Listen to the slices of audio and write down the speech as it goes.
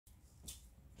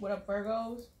What up,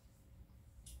 Virgos?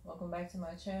 Welcome back to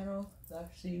my channel.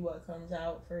 Let's see what comes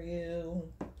out for you.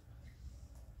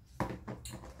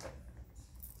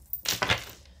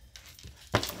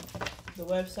 The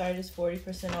website is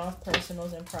 40% off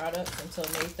personals and products until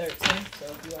May 13th.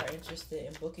 So if you are interested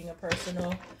in booking a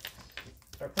personal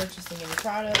or purchasing any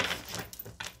products,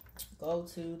 go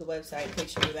to the website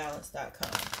pictureyourbalance.com.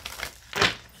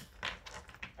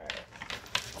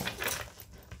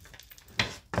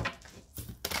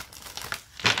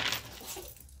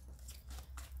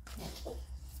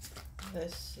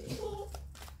 Let's see.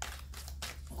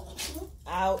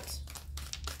 Out.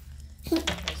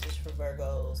 Message for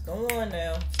Virgos. Go on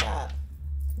now. Stop.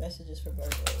 Messages for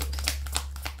Virgos.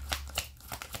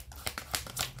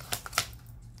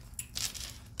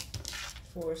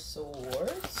 Four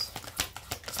Swords.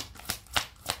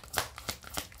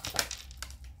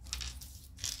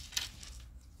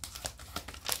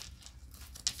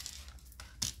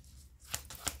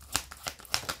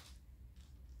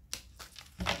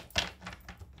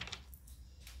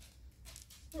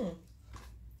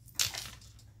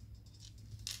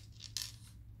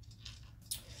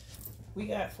 We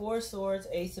got Four Swords,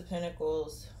 Ace of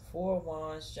Pentacles, Four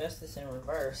Wands, Justice in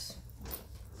reverse.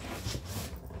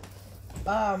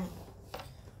 Why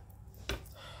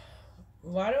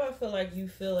do I feel like you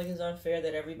feel like it's unfair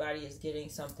that everybody is getting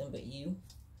something but you?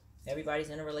 Everybody's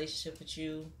in a relationship with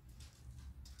you.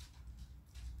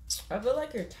 I feel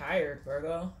like you're tired,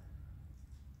 Virgo.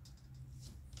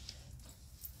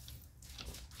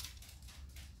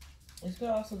 This could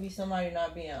also be somebody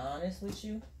not being honest with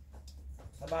you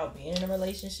about being in a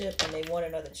relationship and they want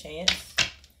another chance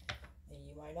and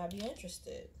you might not be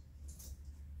interested.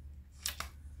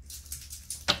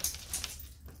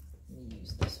 Let me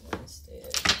use this one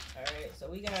instead. Alright, so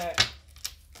we got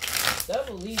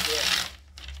double Libra,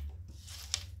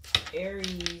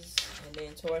 Aries, and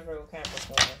then Taurus, Virgo,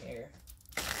 Capricorn here.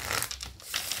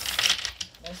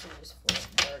 Messages for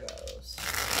Virgos.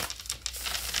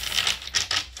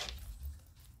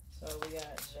 So we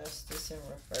got Justice in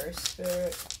reverse,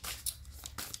 Spirit.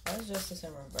 That's Justice in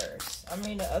reverse. I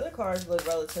mean, the other cards look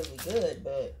relatively good,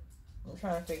 but I'm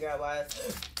trying to figure out why,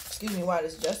 excuse me, why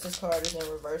this Justice card is in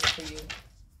reverse for you.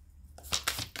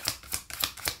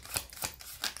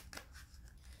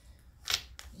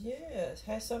 Yes,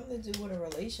 has something to do with a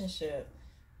relationship.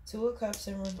 Two of Cups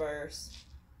in reverse.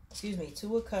 Excuse me,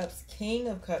 Two of Cups, King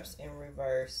of Cups in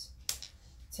reverse.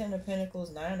 10 of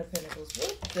Pentacles, 9 of Pentacles.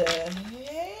 What the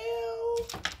hell?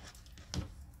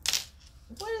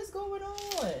 What is going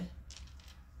on?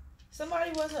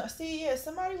 Somebody wasn't, see, yeah,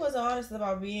 somebody wasn't honest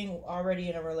about being already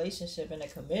in a relationship and a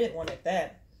committed one at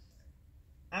that.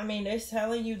 I mean, they're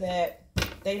telling you that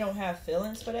they don't have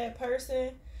feelings for that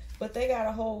person, but they got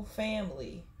a whole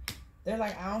family. They're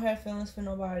like, I don't have feelings for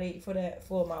nobody,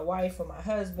 for my wife, for my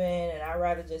husband, and I'd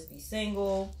rather just be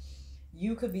single.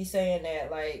 You could be saying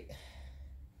that, like,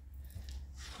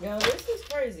 yo, this is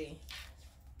crazy.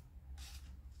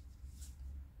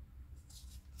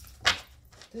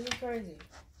 This is crazy.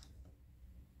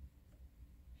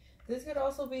 This could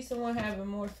also be someone having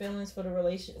more feelings for the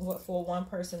relation, for one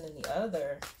person than the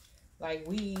other. Like,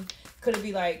 could it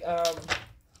be like,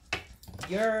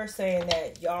 you're saying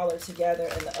that y'all are together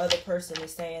and the other person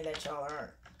is saying that y'all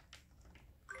aren't.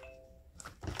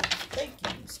 Thank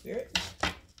you, Spirit.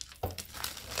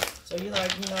 So you're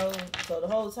like, you know, so the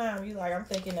whole time you like, I'm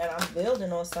thinking that I'm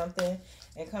building on something,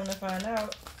 and come to find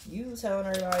out, you telling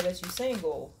everybody that you're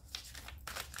single.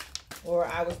 Or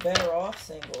I was better off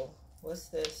single. What's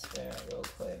this there real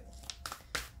quick?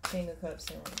 King of Cups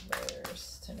in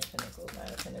reverse. 10 of Pentacles, 9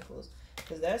 of Pentacles.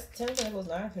 Because that's 10 of Pentacles,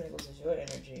 9 of Pentacles is your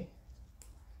energy.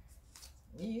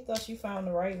 You thought you found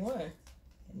the right one.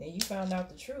 And then you found out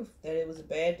the truth. That it was a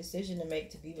bad decision to make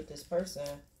to be with this person.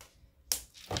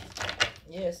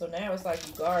 Yeah, so now it's like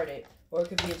you guarded. Or it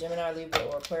could be a Gemini, Libra,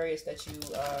 or Aquarius that you,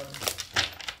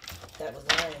 that was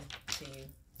lying to you.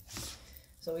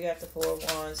 So we got the Four of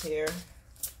Wands here.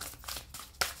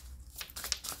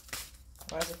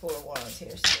 Why is the Four of Wands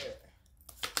here, Spirit?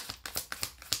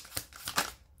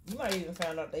 You might even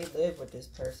find out they live with this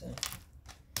person.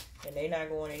 And they're not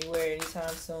going anywhere anytime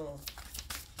soon.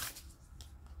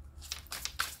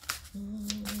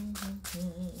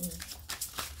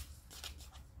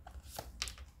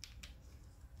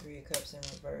 Three of Cups in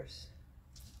reverse.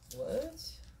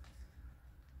 What?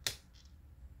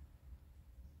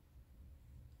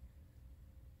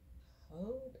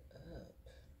 Hold up.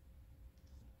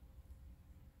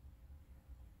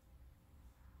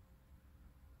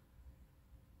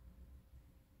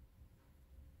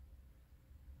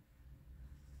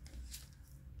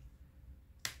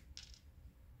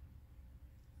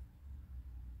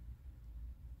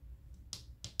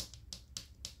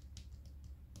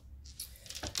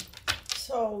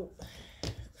 So,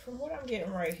 from what I'm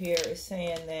getting right here, is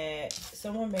saying that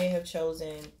someone may have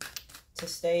chosen to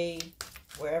stay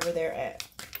wherever they're at.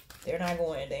 They're not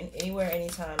going anywhere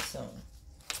anytime soon.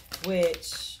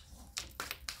 Which,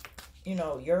 you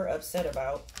know, you're upset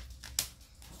about.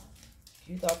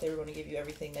 You thought they were going to give you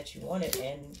everything that you wanted,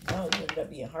 and no, you ended up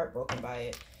being heartbroken by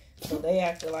it. So they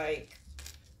acted like,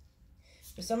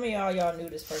 for some of y'all knew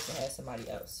this person had somebody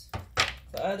else.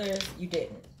 For others, you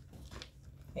didn't.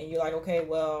 And you're like, okay,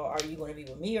 well, are you going to be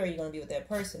with me or are you going to be with that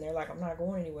person? They're like, I'm not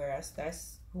going anywhere.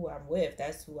 That's who I'm with.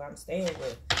 That's who I'm staying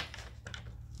with.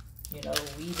 You know,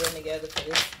 we've been together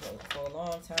for a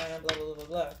long time, blah, blah, blah,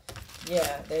 blah.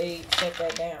 Yeah, they shut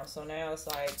that down. So now it's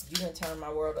like, you done turned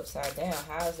my world upside down.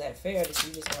 How is that fair that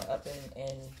you just went up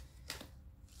and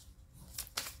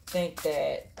think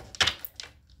that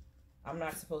I'm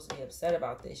not supposed to be upset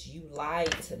about this? You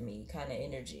lied to me kind of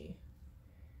energy.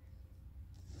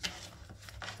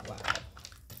 Wow.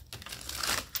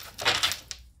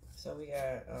 So we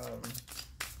got,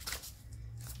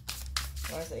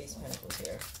 why is the Ace of Pentacles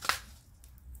here?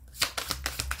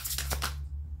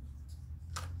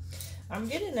 I'm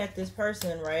getting at this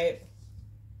person, right?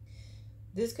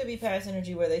 This could be past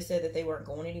energy where they said that they weren't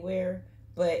going anywhere,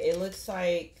 but it looks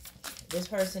like this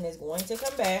person is going to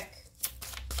come back.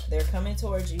 They're coming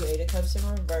towards you, 8 of Cups in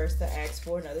reverse, to ask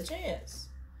for another chance.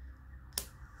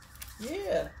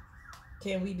 Yeah.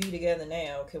 Can we be together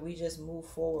now? Can we just move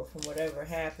forward from whatever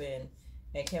happened?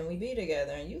 And can we be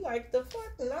together? And you like, the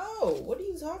fuck no. What are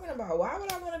you talking about? Why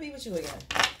would I want to be with you again?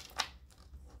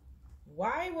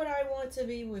 Why would I want to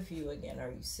be with you again?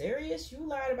 Are you serious? You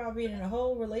lied about being in a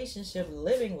whole relationship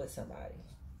living with somebody.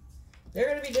 They're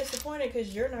going to be disappointed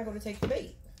because you're not going to take the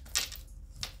bait.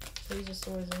 Page of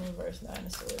Swords in reverse, 9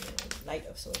 of Swords in reverse, Knight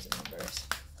of Swords in reverse.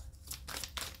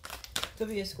 Could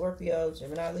be a Scorpio,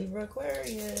 Gemini, Libra,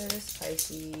 Aquarius,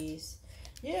 Pisces.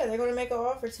 Yeah, they're going to make an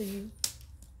offer to you.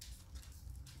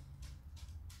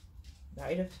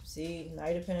 Knight of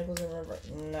Pentacles in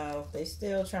reverse. No, they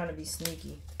still trying to be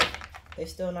sneaky. They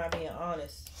still not being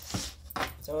honest.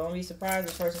 So don't be surprised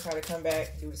if the person try to come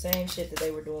back, do the same shit that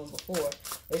they were doing before.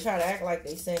 They try to act like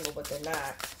they single, but they're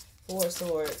not. 4 of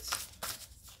Swords.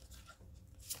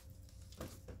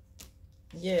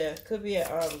 Yeah, could be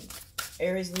a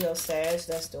Aries, Leo, Sag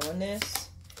that's doing this.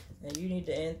 And you need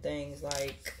to end things,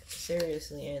 like,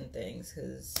 seriously end things,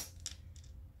 because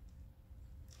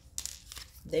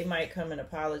they might come and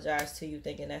apologize to you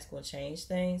thinking that's going to change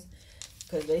things.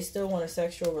 Because they still want a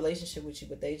sexual relationship with you,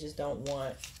 but they just don't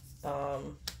want, a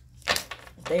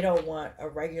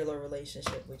regular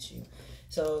relationship with you.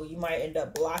 So you might end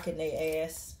up blocking their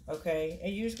ass, okay?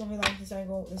 And you're just going to be like, this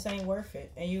ain't worth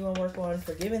it. And you're going to work on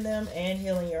forgiving them and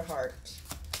healing your heart.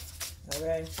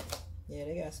 Okay? Yeah,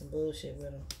 they got some bullshit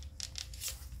with them.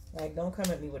 Like, don't come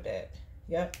at me with that.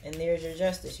 Yep, and there's your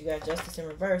justice. You got justice in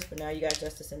reverse, but now you got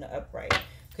justice in the upright.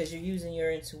 Because you're using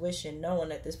your intuition, knowing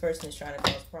that this person is trying to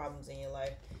cause problems in your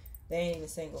life. They ain't even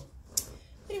single.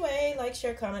 Anyway, like,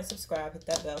 share, comment, subscribe, hit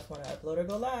that bell for when I upload or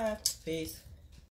go live. Peace.